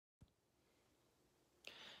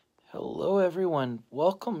Hello, everyone.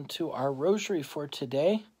 Welcome to our rosary for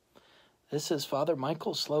today. This is Father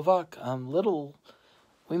Michael Slovak.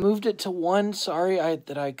 We moved it to 1. Sorry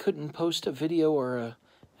that I couldn't post a video or a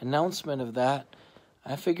announcement of that.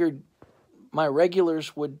 I figured my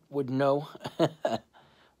regulars would know.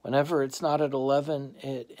 Whenever it's not at 11,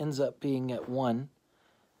 it ends up being at 1.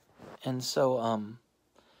 And so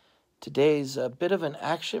today's a bit of an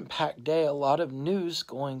action-packed day. A lot of news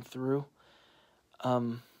going through.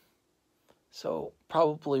 So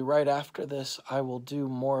probably right after this, I will do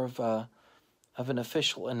more of an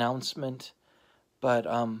official announcement. But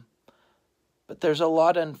there's a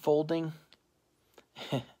lot unfolding,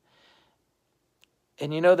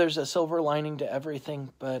 and there's a silver lining to everything.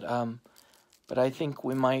 But I think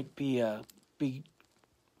we might be.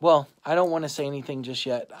 Well, I don't want to say anything just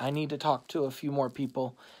yet. I need to talk to a few more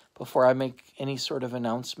people before I make any sort of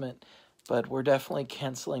announcement. But we're definitely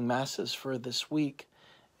canceling masses for this week,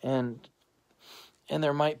 and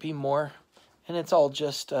there might be more, and it's all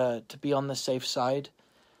just to be on the safe side.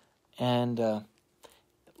 And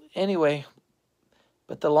anyway,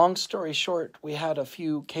 but the long story short, we had a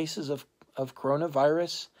few cases of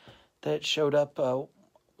coronavirus that showed up,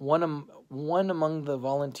 one among the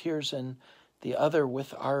volunteers and the other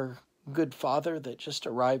with our good father that just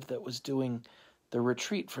arrived that was doing the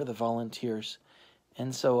retreat for the volunteers.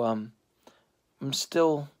 And so I'm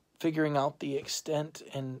still figuring out the extent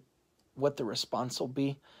and what the response will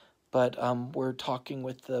be, but we're talking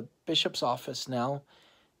with the bishop's office now,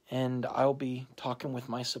 and I'll be talking with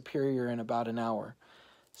my superior in about an hour.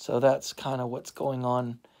 So that's kind of what's going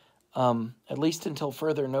on. At least until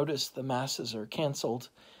further notice, the masses are canceled,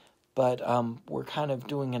 but we're kind of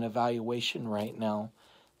doing an evaluation right now,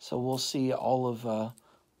 so we'll see all of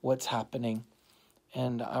what's happening,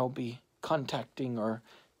 and I'll be contacting or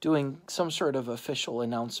doing some sort of official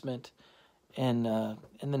announcement in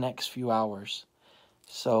the next few hours.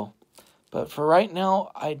 So, but for right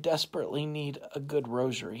now, I desperately need a good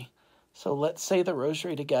rosary. So let's say the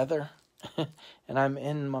rosary together. And I'm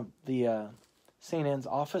in the St. Anne's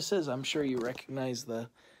offices. I'm sure you recognize the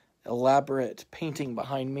elaborate painting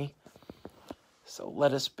behind me. So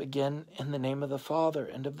let us begin in the name of the Father,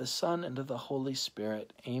 and of the Son, and of the Holy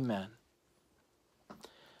Spirit. Amen.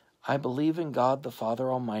 I believe in God the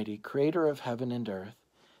Father Almighty, creator of heaven and earth,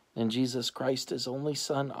 and Jesus Christ, his only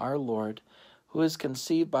Son, our Lord, who is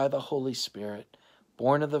conceived by the Holy Spirit,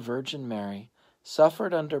 born of the Virgin Mary,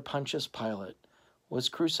 suffered under Pontius Pilate, was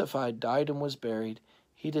crucified, died, and was buried.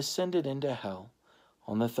 He descended into hell.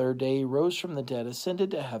 On the third day he rose from the dead,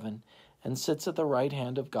 ascended to heaven, and sits at the right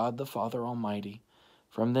hand of God the Father Almighty.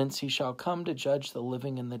 From thence he shall come to judge the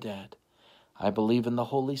living and the dead. I believe in the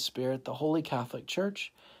Holy Spirit, the Holy Catholic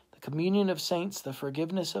Church, the communion of saints, the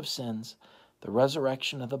forgiveness of sins, the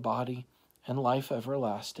resurrection of the body, and life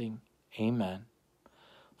everlasting. Amen.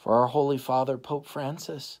 For our Holy Father, Pope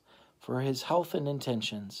Francis, for his health and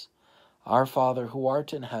intentions. Our Father, who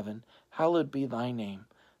art in heaven, hallowed be thy name.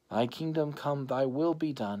 Thy kingdom come, thy will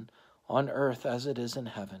be done, on earth as it is in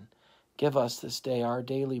heaven. Give us this day our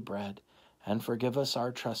daily bread, and forgive us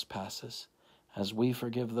our trespasses, as we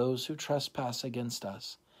forgive those who trespass against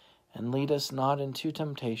us. And lead us not into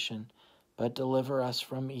temptation, but deliver us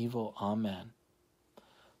from evil. Amen.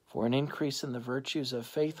 For an increase in the virtues of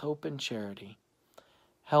faith, hope, and charity.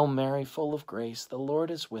 Hail Mary, full of grace, the Lord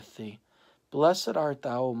is with thee. Blessed art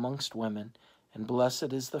thou amongst women, and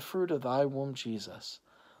blessed is the fruit of thy womb, Jesus.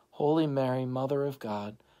 Holy Mary, Mother of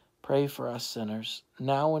God, pray for us sinners,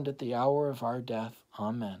 now and at the hour of our death.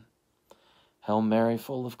 Amen. Hail Mary,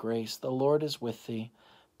 full of grace, the Lord is with thee.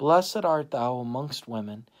 Blessed art thou amongst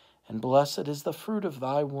women, and blessed is the fruit of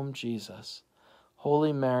thy womb, Jesus.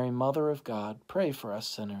 Holy Mary, Mother of God, pray for us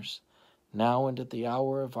sinners, now and at the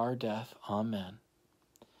hour of our death. Amen.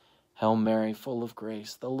 Hail Mary, full of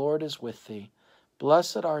grace, the Lord is with thee.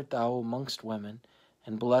 Blessed art thou amongst women,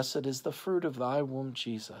 and blessed is the fruit of thy womb,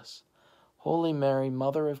 Jesus. Holy Mary,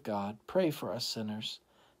 Mother of God, pray for us sinners,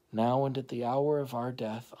 now and at the hour of our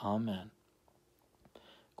death. Amen.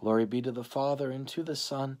 Glory be to the Father, and to the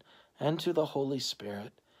Son, and to the Holy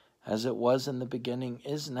Spirit, as it was in the beginning,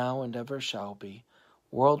 is now, and ever shall be,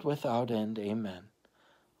 world without end. Amen.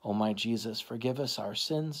 O my Jesus, forgive us our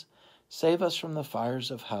sins, save us from the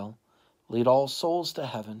fires of hell, lead all souls to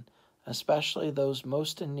heaven, especially those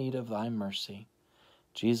most in need of thy mercy.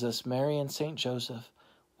 Jesus, Mary, and Saint Joseph,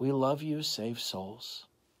 we love you, save souls.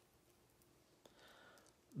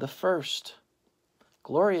 The first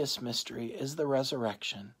glorious mystery is the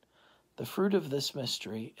resurrection. The fruit of this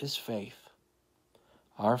mystery is faith.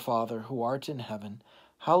 Our Father, who art in heaven,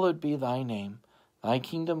 hallowed be thy name. Thy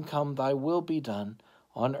kingdom come, thy will be done,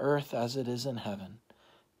 on earth as it is in heaven.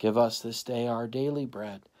 Give us this day our daily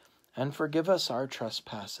bread, and forgive us our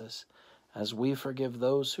trespasses, as we forgive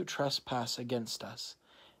those who trespass against us.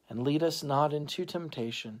 And lead us not into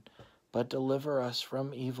temptation, but deliver us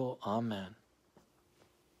from evil. Amen.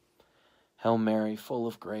 Hail Mary, full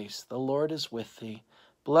of grace, the Lord is with thee.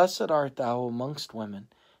 Blessed art thou amongst women,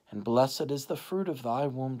 and blessed is the fruit of thy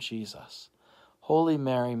womb, Jesus. Holy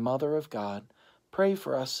Mary, Mother of God, pray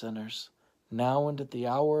for us sinners, now and at the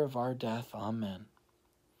hour of our death. Amen.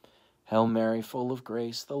 Hail Mary, full of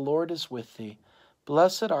grace, the Lord is with thee.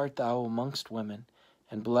 Blessed art thou amongst women,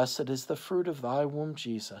 and blessed is the fruit of thy womb,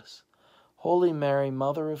 Jesus. Holy Mary,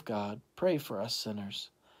 Mother of God, pray for us sinners,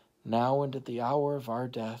 now and at the hour of our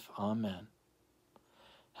death. Amen.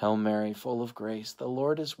 Hail Mary, full of grace, the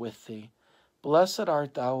Lord is with thee. Blessed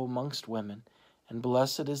art thou amongst women, and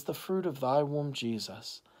blessed is the fruit of thy womb,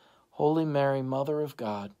 Jesus. Holy Mary, Mother of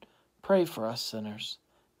God, pray for us sinners,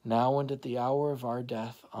 now and at the hour of our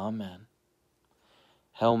death. Amen.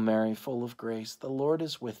 Hail Mary, full of grace, the Lord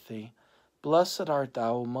is with thee. Blessed art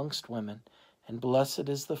thou amongst women, and blessed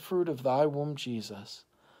is the fruit of thy womb, Jesus.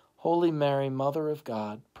 Holy Mary, Mother of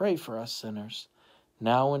God, pray for us sinners,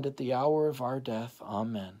 now and at the hour of our death.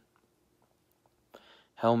 Amen.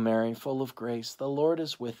 Hail Mary, full of grace, the Lord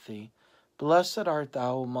is with thee. Blessed art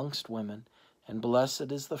thou amongst women, and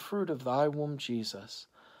blessed is the fruit of thy womb, Jesus.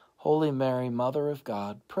 Holy Mary, Mother of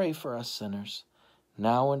God, pray for us sinners,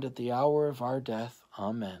 now and at the hour of our death.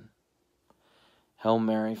 Amen. Hail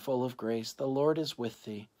Mary, full of grace, the Lord is with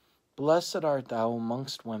thee. Blessed art thou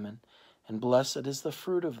amongst women, and blessed is the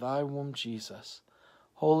fruit of thy womb, Jesus.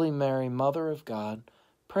 Holy Mary, Mother of God,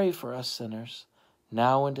 pray for us sinners,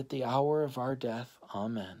 now and at the hour of our death.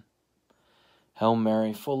 Amen. Hail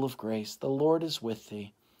Mary, full of grace, the Lord is with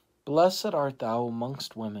thee. Blessed art thou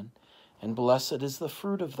amongst women, and blessed is the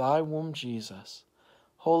fruit of thy womb, Jesus.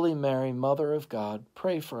 Holy Mary, Mother of God,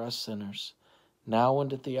 pray for us sinners, now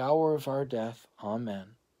and at the hour of our death. Amen.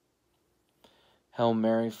 Hail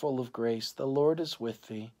Mary, full of grace, the Lord is with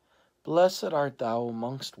thee. Blessed art thou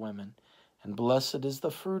amongst women, and blessed is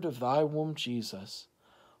the fruit of thy womb, Jesus.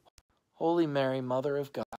 Holy Mary, Mother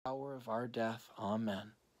of God, hour of our death.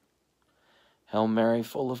 Amen. Hail Mary,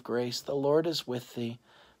 full of grace, the Lord is with thee.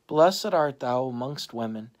 Blessed art thou amongst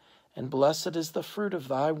women, and blessed is the fruit of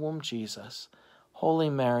thy womb, Jesus. Holy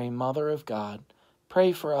Mary, Mother of God,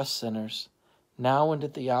 pray for us sinners, now and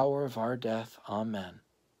at the hour of our death. Amen.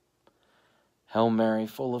 Hail Mary,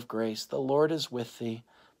 full of grace, the Lord is with thee.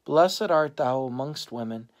 Blessed art thou amongst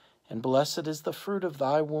women, and blessed is the fruit of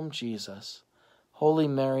thy womb, Jesus. Holy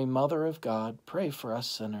Mary, Mother of God, pray for us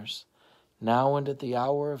sinners, now and at the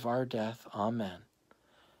hour of our death. Amen.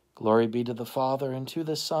 Glory be to the Father, and to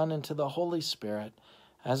the Son, and to the Holy Spirit,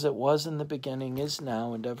 as it was in the beginning, is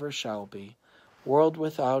now, and ever shall be, world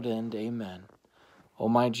without end. Amen. O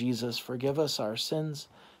my Jesus, forgive us our sins,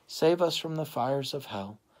 save us from the fires of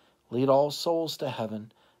hell, lead all souls to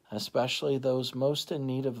heaven, especially those most in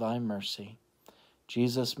need of thy mercy.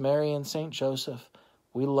 Jesus, Mary, and Saint Joseph,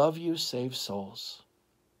 we love you, save souls.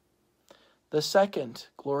 The second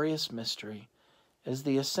glorious mystery is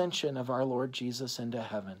the ascension of our Lord Jesus into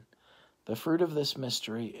heaven. The fruit of this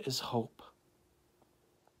mystery is hope.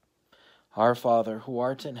 Our Father, who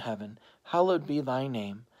art in heaven, hallowed be thy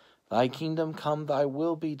name. Thy kingdom come, thy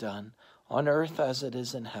will be done, on earth as it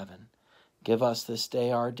is in heaven. Give us this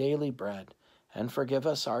day our daily bread, and forgive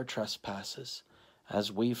us our trespasses,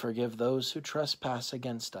 as we forgive those who trespass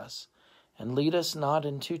against us. And lead us not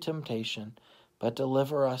into temptation, but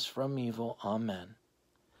deliver us from evil. Amen.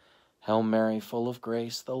 Hail Mary, full of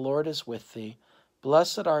grace, the Lord is with thee.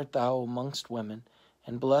 Blessed art thou amongst women,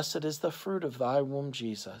 and blessed is the fruit of thy womb,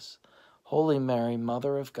 Jesus. Holy Mary,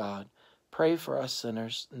 Mother of God, pray for us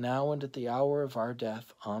sinners, now and at the hour of our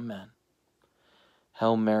death. Amen.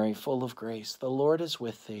 Hail Mary, full of grace, the Lord is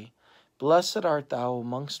with thee. Blessed art thou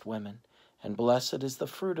amongst women, and blessed is the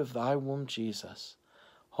fruit of thy womb, Jesus.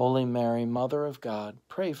 Holy Mary, Mother of God,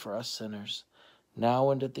 pray for us sinners, now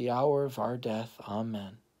and at the hour of our death.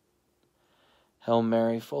 Amen. Hail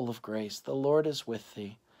Mary, full of grace, the Lord is with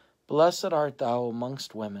thee. Blessed art thou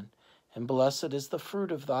amongst women, and blessed is the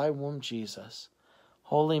fruit of thy womb, Jesus.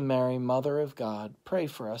 Holy Mary, Mother of God, pray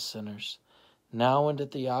for us sinners, now and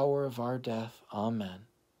at the hour of our death. Amen.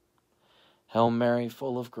 Hail Mary,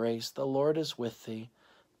 full of grace, the Lord is with thee.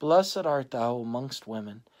 Blessed art thou amongst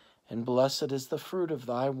women, and blessed is the fruit of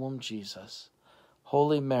thy womb, Jesus.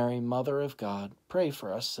 Holy Mary, Mother of God, pray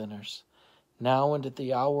for us sinners, now and at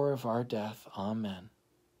the hour of our death. Amen.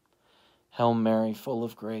 Hail Mary, full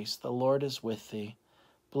of grace, the Lord is with thee.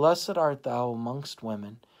 Blessed art thou amongst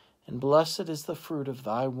women, and blessed is the fruit of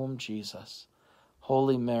thy womb, Jesus.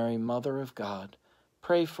 Holy Mary, Mother of God,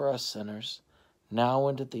 pray for us sinners, now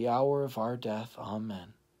and at the hour of our death.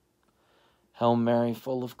 Amen. Hail Mary,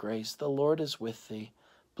 full of grace, the Lord is with thee.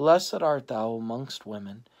 Blessed art thou amongst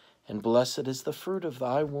women, and blessed is the fruit of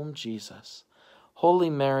thy womb, Jesus. Holy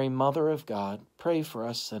Mary, Mother of God, pray for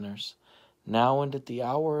us sinners, now and at the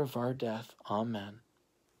hour of our death. Amen.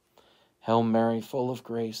 Hail Mary, full of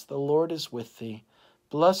grace, the Lord is with thee.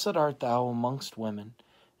 Blessed art thou amongst women,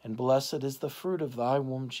 and blessed is the fruit of thy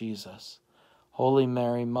womb, Jesus. Holy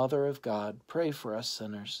Mary, Mother of God, pray for us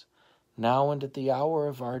sinners, now and at the hour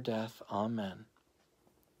of our death. Amen.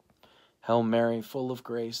 Hail Mary, full of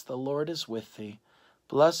grace, the Lord is with thee.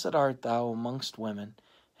 Blessed art thou amongst women,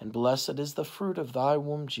 and blessed is the fruit of thy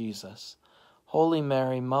womb, Jesus. Holy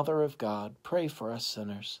Mary, Mother of God, pray for us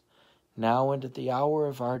sinners, now and at the hour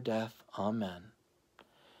of our death. Amen.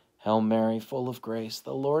 Hail Mary, full of grace,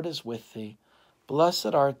 the Lord is with thee.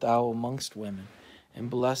 Blessed art thou amongst women, and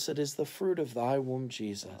blessed is the fruit of thy womb,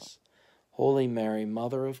 Jesus. Holy Mary,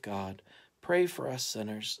 Mother of God, pray for us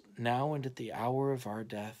sinners, now and at the hour of our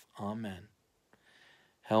death. Amen.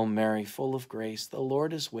 Hail Mary, full of grace, the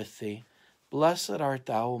Lord is with thee. Blessed art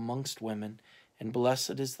thou amongst women, and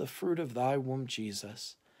blessed is the fruit of thy womb,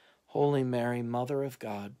 Jesus. Holy Mary, Mother of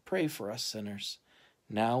God, pray for us sinners,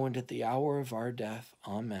 now and at the hour of our death.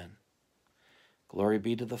 Amen. Glory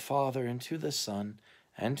be to the Father, and to the Son,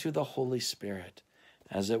 and to the Holy Spirit,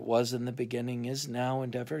 as it was in the beginning, is now,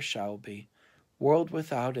 and ever shall be, world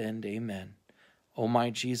without end. Amen. O my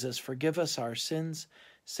Jesus, forgive us our sins,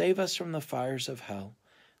 save us from the fires of hell,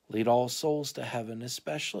 lead all souls to heaven,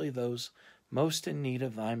 especially those most in need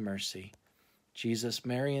of thy mercy. Jesus,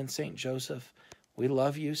 Mary, and Saint Joseph, we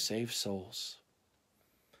love you, save souls.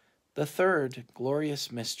 The third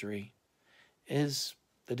glorious mystery is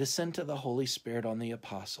the descent of the Holy Spirit on the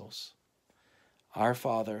apostles. Our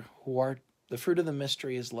Father, who art, the fruit of the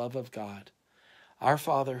mystery is love of God. Our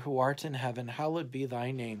Father, who art in heaven, hallowed be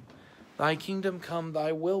thy name. Thy kingdom come,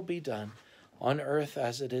 thy will be done, on earth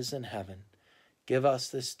as it is in heaven. Give us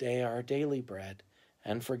this day our daily bread,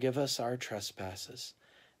 and forgive us our trespasses,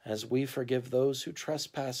 as we forgive those who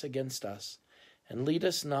trespass against us. And lead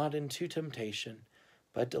us not into temptation,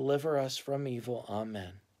 but deliver us from evil.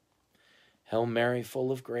 Amen. Hail Mary,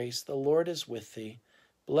 full of grace, the Lord is with thee.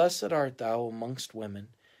 Blessed art thou amongst women,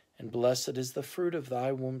 and blessed is the fruit of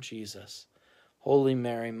thy womb, Jesus. Holy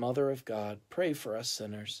Mary, Mother of God, pray for us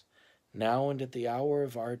sinners, now and at the hour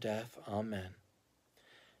of our death. Amen.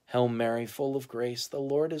 Hail Mary, full of grace, the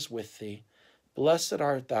Lord is with thee. Blessed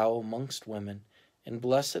art thou amongst women, and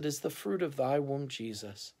blessed is the fruit of thy womb,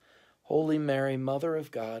 Jesus. Holy Mary, Mother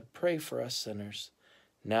of God, pray for us sinners,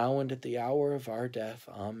 now and at the hour of our death.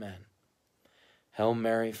 Amen. Hail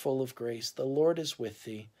Mary, full of grace, the Lord is with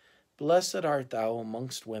thee. Blessed art thou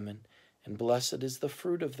amongst women, and blessed is the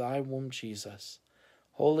fruit of thy womb, Jesus.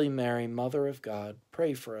 Holy Mary, Mother of God,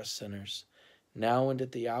 pray for us sinners, now and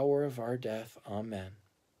at the hour of our death. Amen.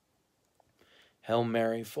 Hail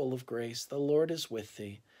Mary, full of grace, the Lord is with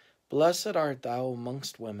thee. Blessed art thou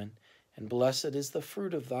amongst women, and blessed is the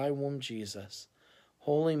fruit of thy womb, Jesus.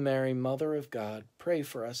 Holy Mary, Mother of God, pray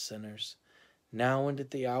for us sinners, now and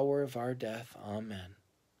at the hour of our death. Amen.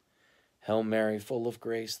 Hail Mary, full of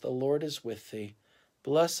grace, the Lord is with thee.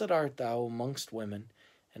 Blessed art thou amongst women,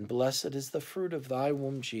 and blessed is the fruit of thy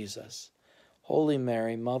womb, Jesus. Holy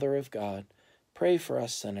Mary, Mother of God, pray for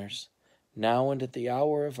us sinners, now and at the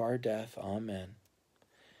hour of our death. Amen.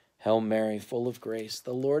 Hail Mary, full of grace,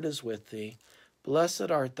 the Lord is with thee.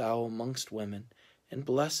 Blessed art thou amongst women, and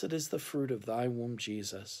blessed is the fruit of thy womb,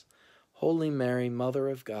 Jesus. Holy Mary, Mother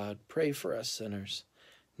of God, pray for us sinners,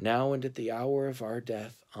 now and at the hour of our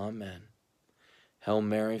death. Amen. Hail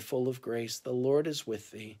Mary, full of grace, the Lord is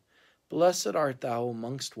with thee. Blessed art thou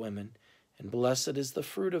amongst women, and blessed is the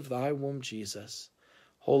fruit of thy womb, Jesus.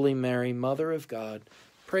 Holy Mary, Mother of God,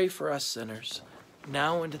 pray for us sinners,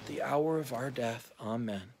 now and at the hour of our death.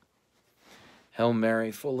 Amen. Hail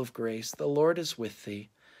Mary, full of grace, the Lord is with thee.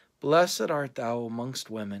 Blessed art thou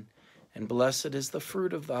amongst women, and blessed is the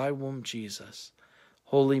fruit of thy womb, Jesus.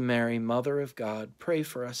 Holy Mary, Mother of God, pray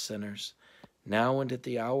for us sinners, now and at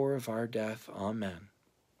the hour of our death. Amen.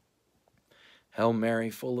 Hail Mary,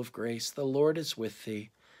 full of grace, the Lord is with thee.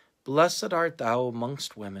 Blessed art thou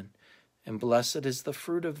amongst women, and blessed is the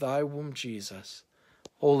fruit of thy womb, Jesus.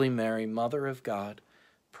 Holy Mary, Mother of God,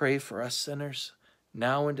 pray for us sinners,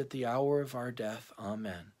 now and at the hour of our death.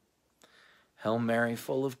 Amen. Hail Mary,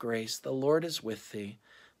 full of grace, the Lord is with thee.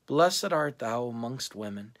 Blessed art thou amongst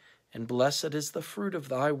women, and blessed is the fruit of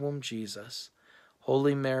thy womb, Jesus.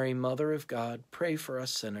 Holy Mary, Mother of God, pray for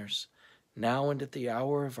us sinners, now and at the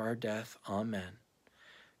hour of our death. Amen.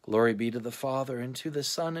 Glory be to the Father, and to the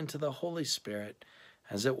Son, and to the Holy Spirit,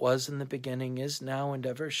 as it was in the beginning, is now, and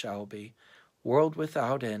ever shall be, world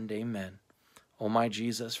without end. Amen. O my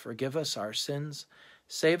Jesus, forgive us our sins,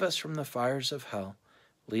 save us from the fires of hell,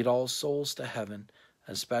 lead all souls to heaven,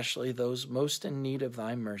 especially those most in need of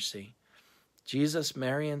thy mercy. Jesus,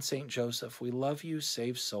 Mary, and Saint Joseph, we love you,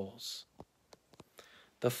 save souls.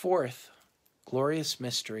 The fourth glorious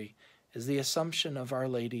mystery is the Assumption of Our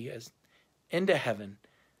Lady into heaven.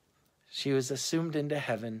 She was assumed into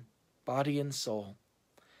heaven, body and soul.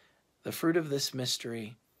 The fruit of this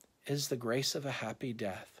mystery is the grace of a happy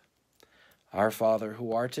death. Our Father,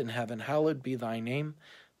 who art in heaven, hallowed be thy name.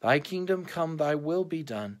 Thy kingdom come, thy will be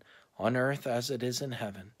done, on earth as it is in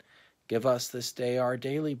heaven. Give us this day our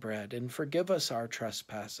daily bread, and forgive us our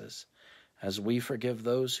trespasses, as we forgive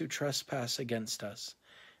those who trespass against us.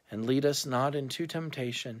 And lead us not into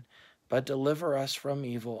temptation, but deliver us from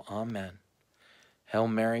evil. Amen. Hail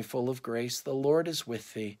Mary, full of grace, the Lord is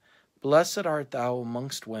with thee. Blessed art thou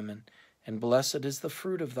amongst women, and blessed is the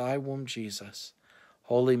fruit of thy womb, Jesus.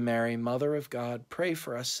 Holy Mary, Mother of God, pray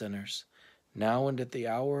for us sinners, now and at the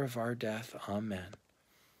hour of our death. Amen.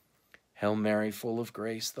 Hail Mary, full of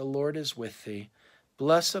grace, the Lord is with thee.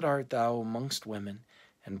 Blessed art thou amongst women,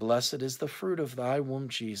 and blessed is the fruit of thy womb,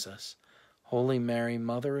 Jesus. Holy Mary,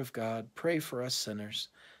 Mother of God, pray for us sinners,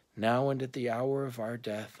 now and at the hour of our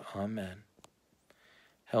death. Amen.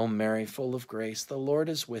 Hail Mary, full of grace, the Lord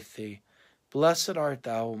is with thee. Blessed art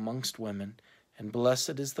thou amongst women, and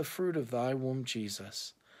blessed is the fruit of thy womb,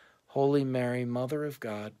 Jesus. Holy Mary, Mother of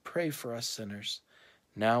God, pray for us sinners,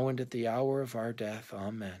 now and at the hour of our death.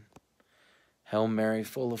 Amen. Hail Mary,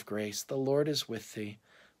 full of grace, the Lord is with thee.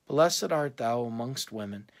 Blessed art thou amongst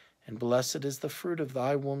women, and blessed is the fruit of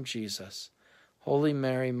thy womb, Jesus. Holy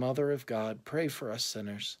Mary, Mother of God, pray for us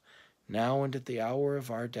sinners, now and at the hour of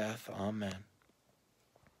our death. Amen.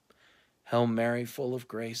 Hail Mary, full of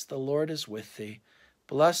grace, the Lord is with thee.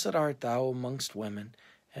 Blessed art thou amongst women,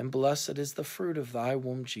 and blessed is the fruit of thy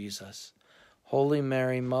womb, Jesus. Holy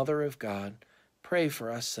Mary, Mother of God, pray for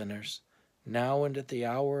us sinners, now and at the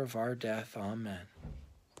hour of our death. Amen.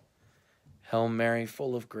 Hail Mary,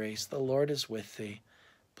 full of grace, the Lord is with thee.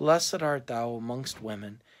 Blessed art thou amongst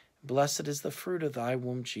women, and blessed is the fruit of thy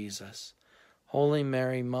womb, Jesus. Holy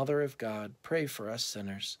Mary, Mother of God, pray for us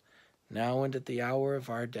sinners, now and at the hour of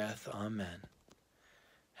our death. Amen.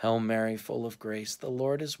 Hail Mary, full of grace, the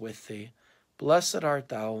Lord is with thee. Blessed art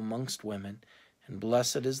thou amongst women, and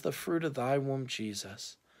blessed is the fruit of thy womb,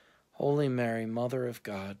 Jesus. Holy Mary, Mother of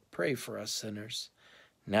God, pray for us sinners,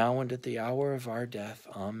 now and at the hour of our death.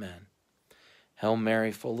 Amen. Hail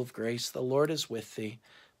Mary, full of grace, the Lord is with thee.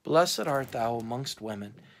 Blessed art thou amongst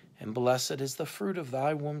women, and blessed is the fruit of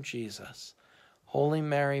thy womb, Jesus. Holy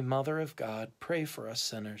Mary, Mother of God, pray for us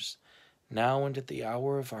sinners, now and at the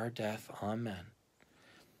hour of our death. Amen.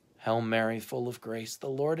 Hail Mary, full of grace, the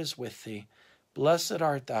Lord is with thee. Blessed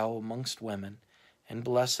art thou amongst women, and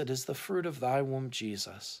blessed is the fruit of thy womb,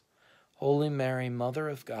 Jesus. Holy Mary, Mother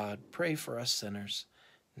of God, pray for us sinners,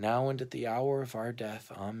 now and at the hour of our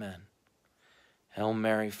death. Amen. Hail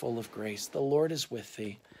Mary, full of grace, the Lord is with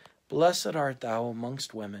thee. Blessed art thou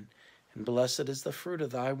amongst women, and blessed is the fruit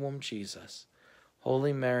of thy womb, Jesus.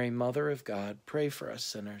 Holy Mary, Mother of God, pray for us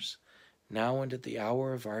sinners, now and at the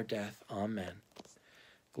hour of our death. Amen.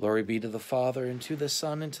 Glory be to the Father, and to the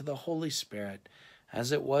Son, and to the Holy Spirit,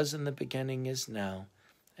 as it was in the beginning, is now,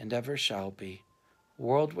 and ever shall be,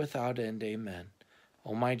 world without end. Amen.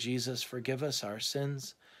 O my Jesus, forgive us our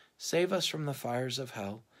sins, save us from the fires of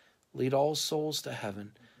hell, lead all souls to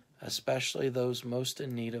heaven, especially those most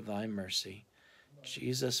in need of thy mercy.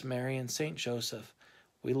 Jesus, Mary, and Saint Joseph,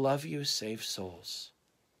 we love you, save souls.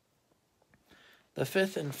 The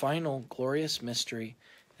fifth and final glorious mystery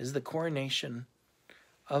is the coronation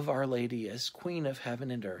of Our Lady as Queen of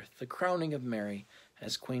Heaven and Earth, the crowning of Mary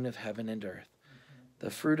as Queen of Heaven and Earth.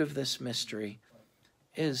 The fruit of this mystery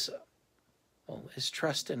is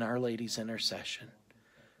trust in Our Lady's intercession.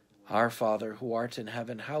 Our Father, who art in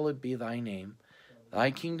heaven, hallowed be thy name.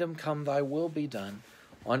 Thy kingdom come, thy will be done,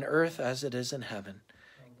 on earth as it is in heaven.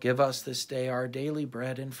 Give us this day our daily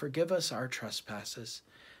bread, and forgive us our trespasses,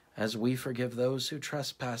 as we forgive those who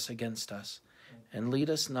trespass against us. And lead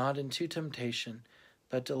us not into temptation,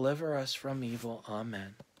 but deliver us from evil.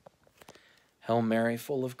 Amen. Hail Mary,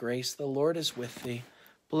 full of grace, the Lord is with thee.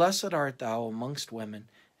 Blessed art thou amongst women,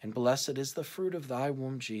 and blessed is the fruit of thy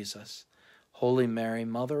womb, Jesus. Holy Mary,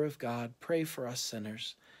 Mother of God, pray for us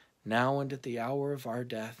sinners, now and at the hour of our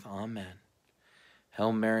death. Amen.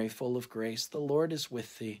 Hail Mary, full of grace, the Lord is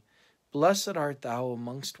with thee. Blessed art thou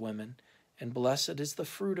amongst women, and blessed is the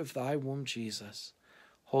fruit of thy womb, Jesus.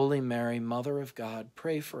 Holy Mary, Mother of God,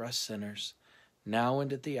 pray for us sinners, now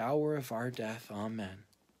and at the hour of our death. Amen.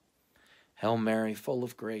 Hail Mary, full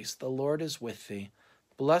of grace, the Lord is with thee.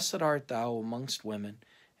 Blessed art thou amongst women,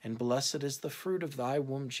 and blessed is the fruit of thy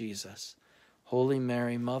womb, Jesus. Holy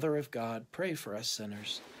Mary, Mother of God, pray for us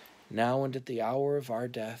sinners, now and at the hour of our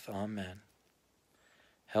death. Amen.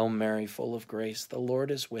 Hail Mary, full of grace, the Lord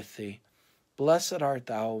is with thee. Blessed art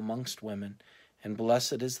thou amongst women, and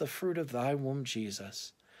blessed is the fruit of thy womb,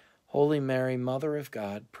 Jesus. Holy Mary, Mother of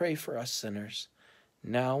God, pray for us sinners,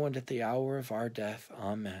 now and at the hour of our death.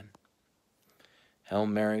 Amen. Hail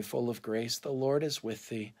Mary, full of grace, the Lord is with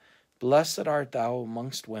thee. Blessed art thou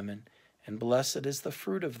amongst women, and blessed is the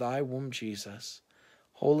fruit of thy womb, Jesus.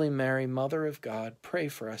 Holy Mary, Mother of God, pray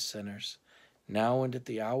for us sinners, now and at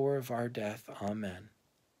the hour of our death. Amen.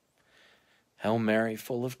 Hail Mary,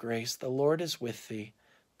 full of grace, the Lord is with thee.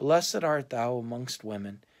 Blessed art thou amongst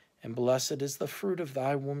women, and blessed is the fruit of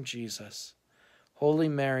thy womb, Jesus. Holy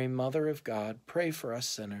Mary, Mother of God, pray for us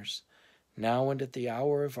sinners, now and at the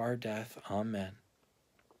hour of our death. Amen.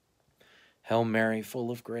 Hail Mary,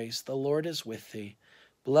 full of grace, the Lord is with thee.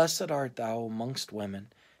 Blessed art thou amongst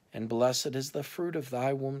women, and blessed is the fruit of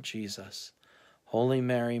thy womb, Jesus. Holy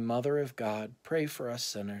Mary, Mother of God, pray for us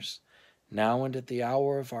sinners, now and at the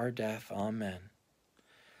hour of our death. Amen.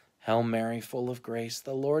 Hail Mary, full of grace,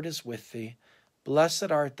 the Lord is with thee.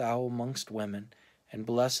 Blessed art thou amongst women, and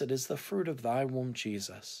blessed is the fruit of thy womb,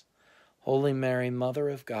 Jesus. Holy Mary, Mother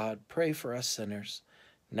of God, pray for us sinners,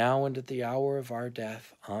 now and at the hour of our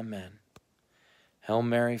death. Amen. Hail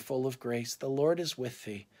Mary, full of grace, the Lord is with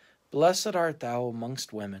thee. Blessed art thou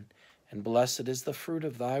amongst women, and blessed is the fruit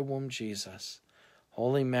of thy womb, Jesus.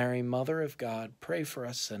 Holy Mary, Mother of God, pray for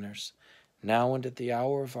us sinners, now and at the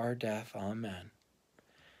hour of our death. Amen.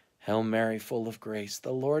 Hail Mary, full of grace,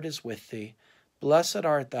 the Lord is with thee. Blessed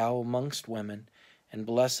art thou amongst women, and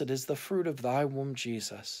blessed is the fruit of thy womb,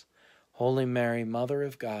 Jesus. Holy Mary, Mother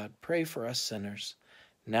of God, pray for us sinners,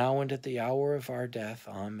 now and at the hour of our death.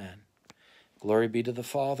 Amen. Glory be to the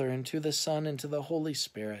Father, and to the Son, and to the Holy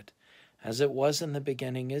Spirit, as it was in the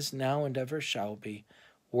beginning, is now, and ever shall be,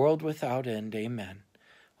 world without end. Amen.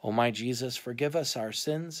 O my Jesus, forgive us our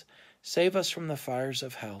sins, save us from the fires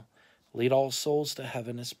of hell, lead all souls to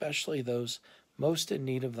heaven, especially those most in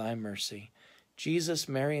need of thy mercy. Jesus,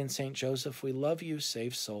 Mary, and Saint Joseph, we love you,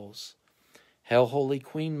 save souls. Hail, Holy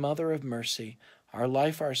Queen, Mother of mercy, our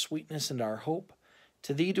life, our sweetness, and our hope.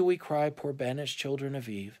 To thee do we cry, poor banished children of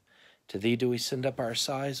Eve. To thee do we send up our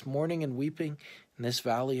sighs, mourning and weeping in this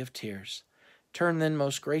valley of tears. Turn then,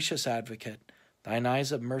 most gracious Advocate, thine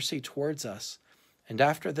eyes of mercy towards us, and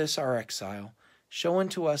after this our exile, show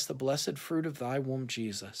unto us the blessed fruit of thy womb,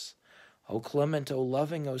 Jesus. O clement, O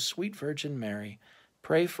loving, O sweet Virgin Mary,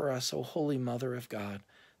 pray for us, O Holy Mother of God,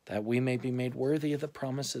 that we may be made worthy of the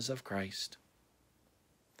promises of Christ.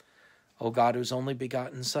 O God, whose only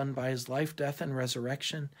begotten Son, by his life, death, and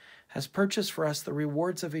resurrection, has purchased for us the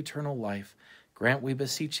rewards of eternal life, grant, we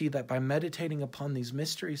beseech thee, that by meditating upon these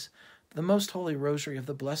mysteries of the most holy rosary of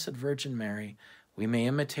the Blessed Virgin Mary, we may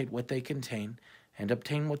imitate what they contain and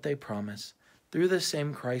obtain what they promise. Through the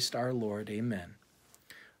same Christ our Lord. Amen.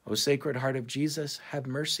 O Sacred Heart of Jesus, have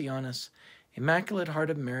mercy on us. Immaculate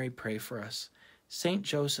Heart of Mary, pray for us. Saint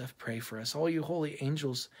Joseph, pray for us. All you holy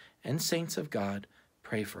angels and saints of God,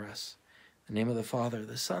 pray for us. In the name of the Father,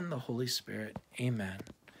 the Son, the Holy Spirit. Amen.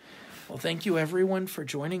 Well, thank you everyone for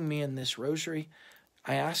joining me in this rosary.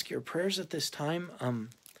 I ask your prayers at this time.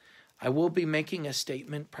 I will be making a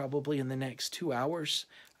statement probably in the next 2 hours.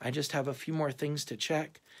 I just have a few more things to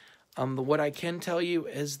check. But what I can tell you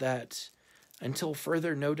is that until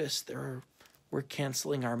further notice, we're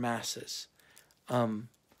canceling our masses.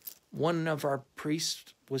 One of our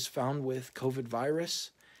priests was found with COVID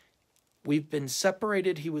virus. We've been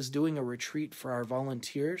separated. He was doing a retreat for our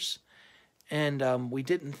volunteers, and we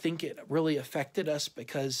didn't think it really affected us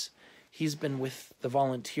because he's been with the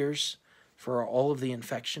volunteers for all of the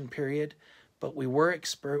infection period, but we were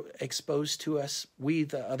exposed to us, we,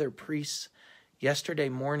 the other priests, yesterday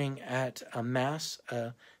morning at a Mass,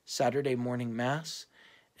 a Saturday morning Mass,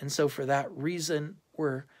 and so for that reason,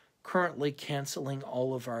 we're currently canceling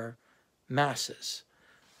all of our Masses.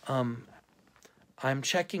 I'm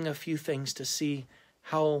checking a few things to see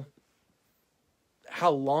how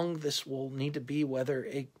long this will need to be, whether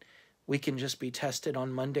we can just be tested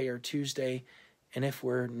on Monday or Tuesday, and if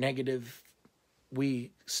we're negative,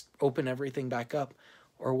 we open everything back up,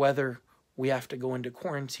 or whether we have to go into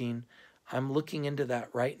quarantine. I'm looking into that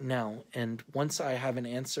right now, and once I have an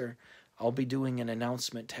answer, I'll be doing an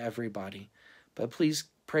announcement to everybody. But please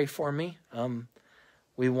pray for me.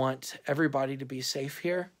 We want everybody to be safe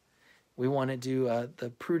here. We want to do the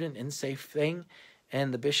prudent and safe thing,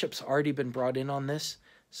 and the bishop's already been brought in on this.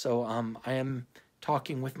 So I am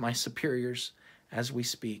talking with my superiors as we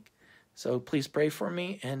speak. So please pray for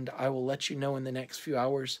me, and I will let you know in the next few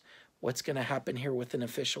hours what's going to happen here with an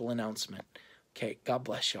official announcement. Okay, God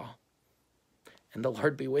bless y'all. And the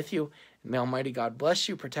Lord be with you. And may Almighty God bless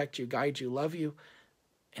you, protect you, guide you, love you,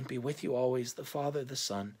 and be with you always, the Father, the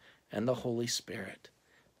Son, and the Holy Spirit.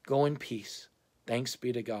 Go in peace. Thanks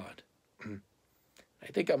be to God. I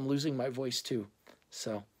think I'm losing my voice too.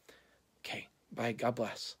 So, okay, bye. God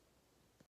bless.